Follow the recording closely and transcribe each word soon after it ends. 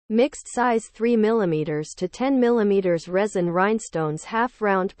Mixed size 3mm to 10mm Resin Rhinestones half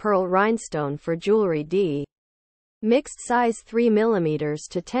round pearl rhinestone for jewelry. Mixed size 3mm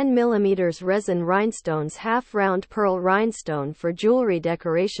to 10mm Resin Rhinestones half round pearl rhinestone for jewelry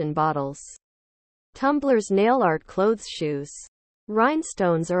decoration. Bottles, tumblers, nail art, clothes, shoes.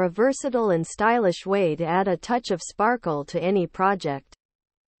 Rhinestones are a versatile and stylish way to add a touch of sparkle to any project.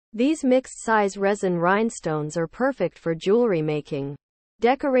 These mixed-size resin rhinestones are perfect for jewelry making,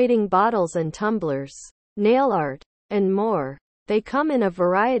 decorating bottles and tumblers, nail art, and more. They come in a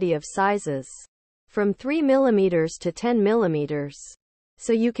variety of sizes, from 3mm to 10mm,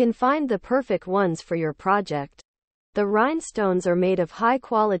 so you can find the perfect ones for your project. The rhinestones are made of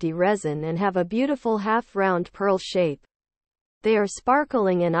high-quality resin and have a beautiful half-round pearl shape. They are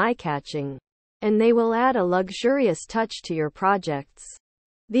sparkling and eye-catching, and they will add a luxurious touch to your projects.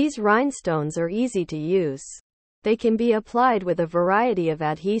 These rhinestones are easy to use. They can be applied with a variety of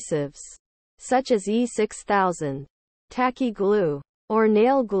adhesives, such as E6000, tacky glue, or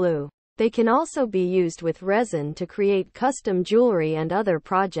nail glue. They can also be used with resin to create custom jewelry and other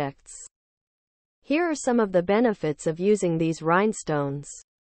projects. Here are some of the benefits of using these rhinestones.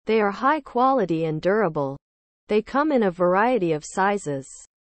 They are high quality and durable. They come in a variety of sizes.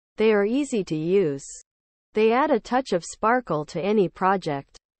 They are easy to use. They add a touch of sparkle to any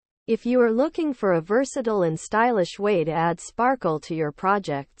project. If you are looking for a versatile and stylish way to add sparkle to your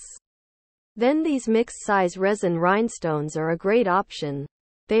projects, then these mixed-size resin rhinestones are a great option.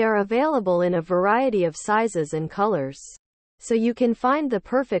 They are available in a variety of sizes and colors, so you can find the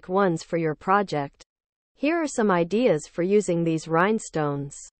perfect ones for your project. Here are some ideas for using these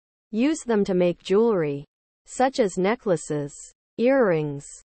rhinestones. Use them to make jewelry, such as necklaces, earrings,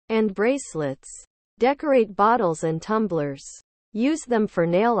 and bracelets. Decorate bottles and tumblers. Use them for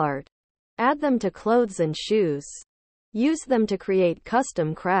nail art. Add them to clothes and shoes. Use them to create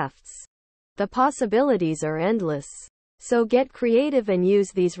custom crafts. The possibilities are endless. So get creative and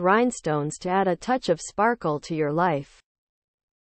use these rhinestones to add a touch of sparkle to your life.